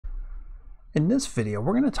In this video,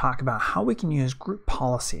 we're going to talk about how we can use group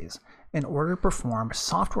policies in order to perform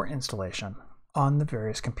software installation on the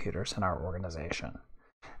various computers in our organization.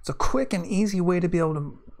 It's a quick and easy way to be able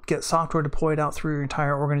to get software deployed out through your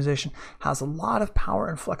entire organization. Has a lot of power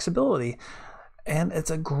and flexibility, and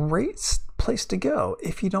it's a great place to go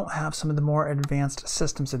if you don't have some of the more advanced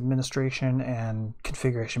systems administration and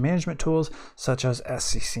configuration management tools such as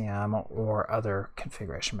SCCM or other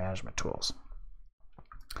configuration management tools.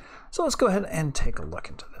 So let's go ahead and take a look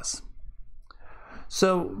into this.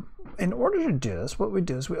 So in order to do this, what we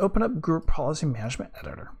do is we open up Group Policy Management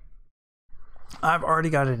Editor. I've already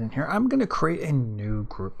got it in here. I'm going to create a new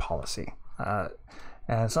group policy.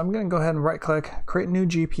 And so I'm going to go ahead and right click, create new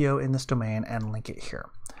GPO in this domain and link it here.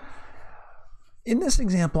 In this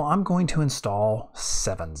example, I'm going to install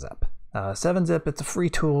 7-Zip. 7-Zip, it's a free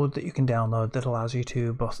tool that you can download that allows you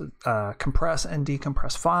to both compress and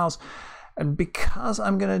decompress files. And because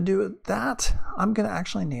I'm going to do that, I'm going to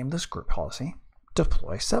actually name this group policy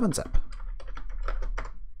Deploy 7-Zip.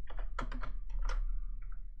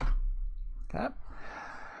 Okay.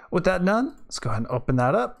 With that done, let's go ahead and open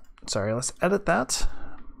that up. Sorry, let's edit that.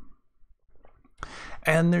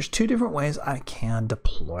 And there's two different ways I can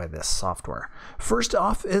deploy this software. First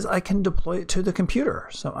off is I can deploy it to the computer.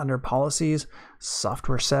 So under Policies,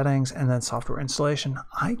 Software Settings, and then Software Installation,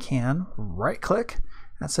 I can right-click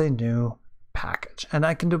and say New Package. And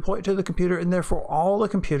I can deploy it to the computer, and therefore all the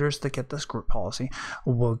computers that get this group policy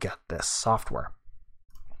will get this software.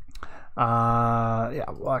 Yeah,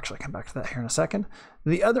 we'll actually come back to that here in a second.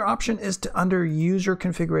 The other option is to under User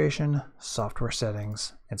Configuration, Software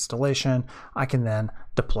Settings, Installation, I can then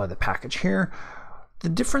deploy the package here. The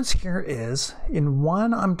difference here is in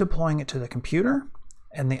one, I'm deploying it to the computer,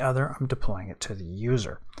 and the other, I'm deploying it to the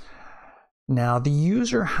user. Now, the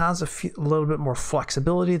user has a little bit more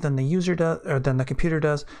flexibility than the user does, or than the computer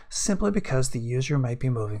does, simply because the user might be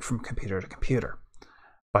moving from computer to computer.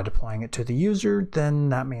 By deploying it to the user, then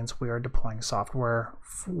that means we are deploying software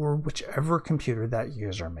for whichever computer that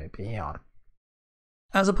user may be on,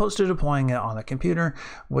 as opposed to deploying it on the computer,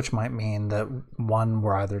 which might mean that one,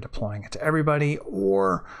 we're either deploying it to everybody,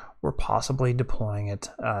 or we're possibly deploying it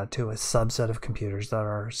to a subset of computers that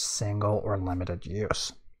are single or limited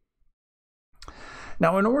use.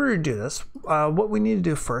 Now, in order to do this, what we need to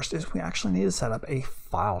do first is we actually need to set up a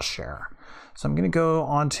file share. So I'm going to go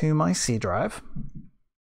onto my C drive.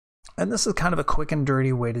 And this is kind of a quick and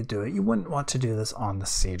dirty way to do it. You wouldn't want to do this on the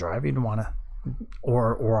C drive. You'd want to,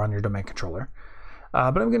 or on your domain controller.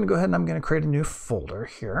 But I'm going to go ahead and I'm going to create a new folder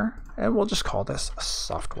here. And we'll just call this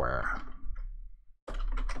software.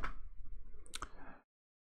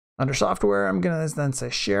 Under software, I'm going to then say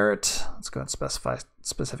share it. Let's go and specify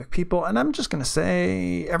specific people. And I'm just going to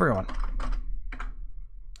say everyone.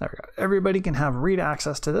 There we go. Everybody can have read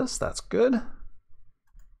access to this. That's good.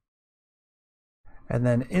 And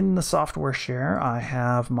then in the software share, I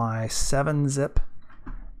have my 7-Zip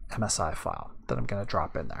MSI file that I'm going to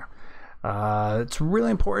drop in there. It's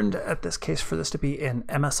really important at this case for this to be an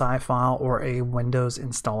MSI file or a Windows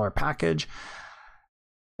installer package.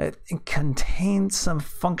 It contains some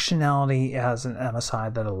functionality as an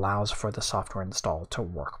MSI that allows for the software install to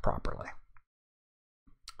work properly.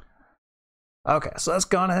 Okay, so that's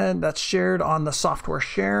gone ahead. That's shared on the software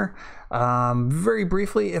share. Very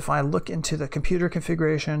briefly, if I look into the computer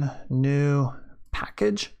configuration, new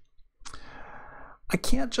package, I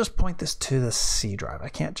can't just point this to the C drive. I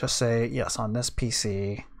can't just say, yes, on this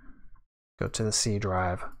PC, go to the C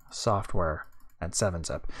drive, software, and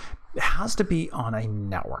 7-Zip. It has to be on a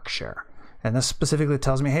network share. And this specifically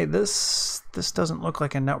tells me, hey, this doesn't look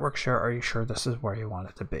like a network share. Are you sure this is where you want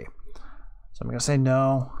it to be? So I'm going to say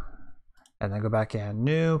no. And then go back in,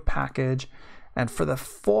 new package. And for the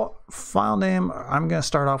file name, I'm going to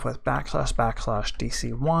start off with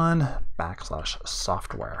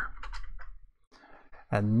 //dc1/software.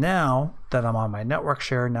 And now that I'm on my network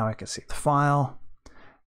share, now I can see the file.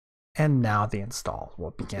 And now the install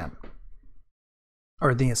will begin.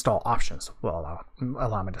 Or the install options will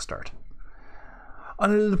allow me to start.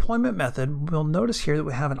 Under the deployment method, we'll notice here that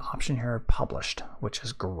we have an option here, published, which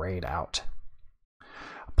is grayed out.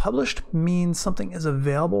 Published means something is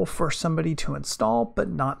available for somebody to install, but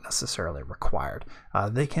not necessarily required.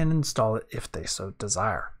 They can install it if they so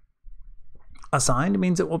desire. Assigned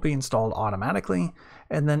means it will be installed automatically,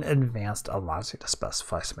 and then advanced allows you to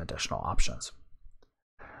specify some additional options.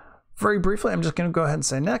 Very briefly, I'm just going to go ahead and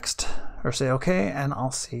say next, or say OK, and I'll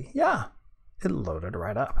see, yeah, it loaded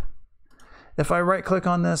right up. If I right click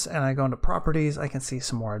on this and I go into properties, I can see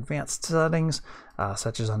some more advanced settings,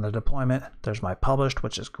 such as on the deployment. There's my published,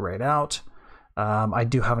 which is grayed out. I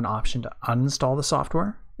do have an option to uninstall the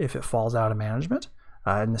software if it falls out of management.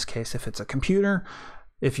 In this case, if it's a computer,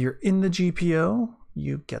 if you're in the GPO,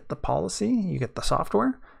 you get the policy, you get the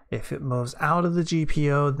software. If it moves out of the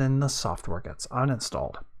GPO, then the software gets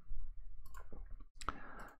uninstalled.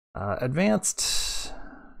 Advanced.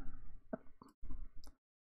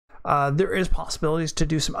 There is possibilities to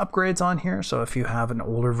do some upgrades on here. So if you have an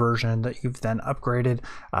older version that you've then upgraded,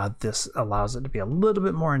 this allows it to be a little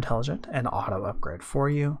bit more intelligent and auto upgrade for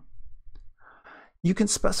you. You can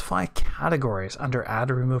specify categories under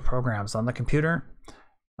add or remove programs on the computer.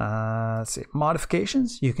 Let's see,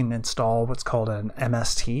 modifications. You can install what's called an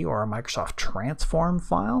MST or a Microsoft Transform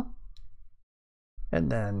file,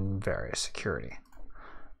 and then various security.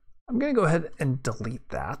 I'm going to go ahead and delete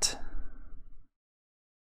that.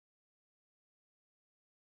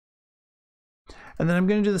 And then I'm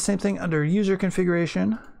going to do the same thing under user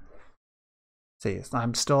configuration. See,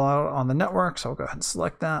 I'm still out on the network, so I'll go ahead and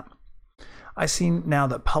select that. I see now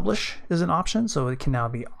that publish is an option, so it can now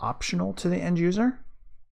be optional to the end user.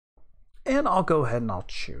 And I'll go ahead and I'll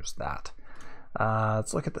choose that.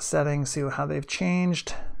 Let's look at the settings, see how they've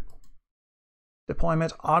changed.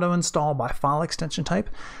 Deployment, auto install by file extension type.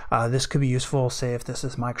 This could be useful, say if this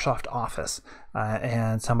is Microsoft Office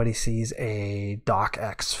and somebody sees a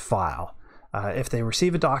docx file. If they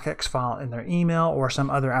receive a docx file in their email or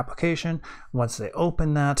some other application, once they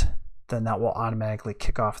open that, then that will automatically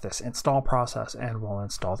kick off this install process and will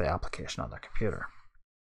install the application on their computer.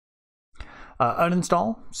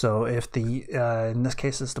 Uninstall, so if the, in this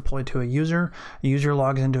case it's deployed to a user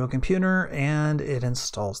logs into a computer and it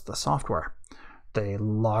installs the software. They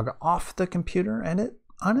log off the computer and it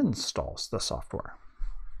uninstalls the software.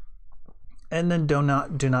 And then do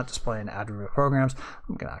not display and add remove programs.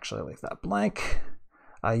 I'm going to actually leave that blank.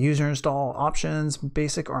 User install options,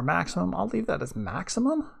 basic or maximum. I'll leave that as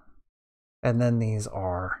maximum. And then these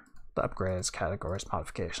are the upgrades, categories,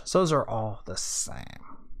 modifications. Those are all the same.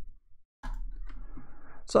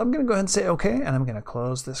 So I'm going to go ahead and say OK, and I'm going to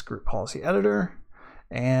close this group policy editor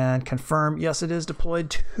and confirm, yes, it is deployed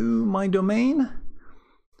to my domain.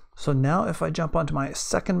 So now if I jump onto my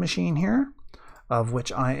second machine here, of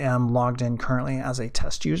which I am logged in currently as a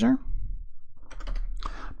test user,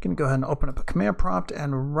 I'm going to go ahead and open up a command prompt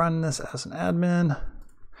and run this as an admin.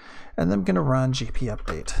 And then I'm going to run gp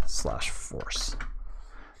update/force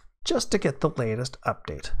just to get the latest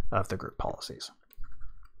update of the group policies.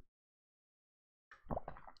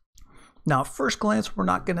 Now, at first glance, we're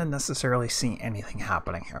not going to necessarily see anything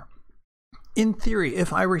happening here. In theory,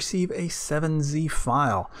 if I receive a 7Z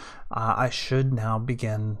file, I should now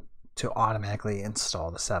begin to automatically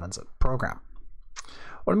install the 7-zip program.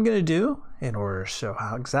 What I'm going to do in order to show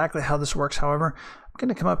exactly how this works, however, I'm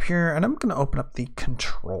going to come up here and I'm going to open up the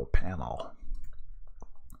control panel.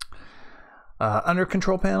 Under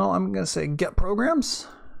control panel, I'm going to say get programs.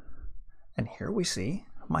 And here we see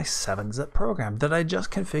my 7-zip program that I just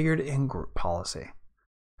configured in group policy.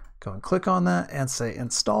 Go and click on that and say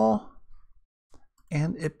install,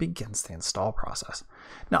 and it begins the install process.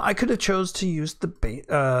 Now I could have chose to use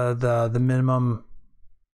the minimum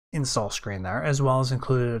install screen there, as well as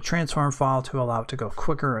included a transform file to allow it to go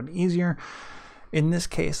quicker and easier. In this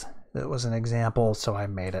case, it was an example, so I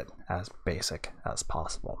made it as basic as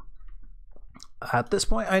possible. At this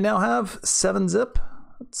point, I now have 7-zip.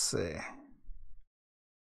 Let's see.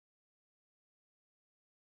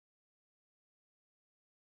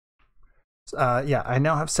 Yeah, I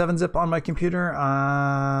now have 7-zip on my computer.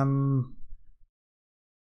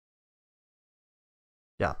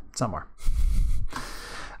 Yeah, somewhere.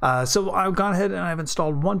 So I've gone ahead and I've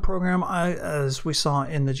installed one program. As we saw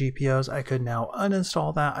in the GPOs, I could now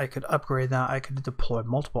uninstall that. I could upgrade that. I could deploy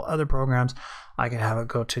multiple other programs. I could have it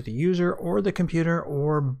go to the user or the computer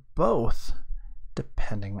or both,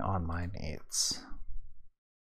 depending on my needs.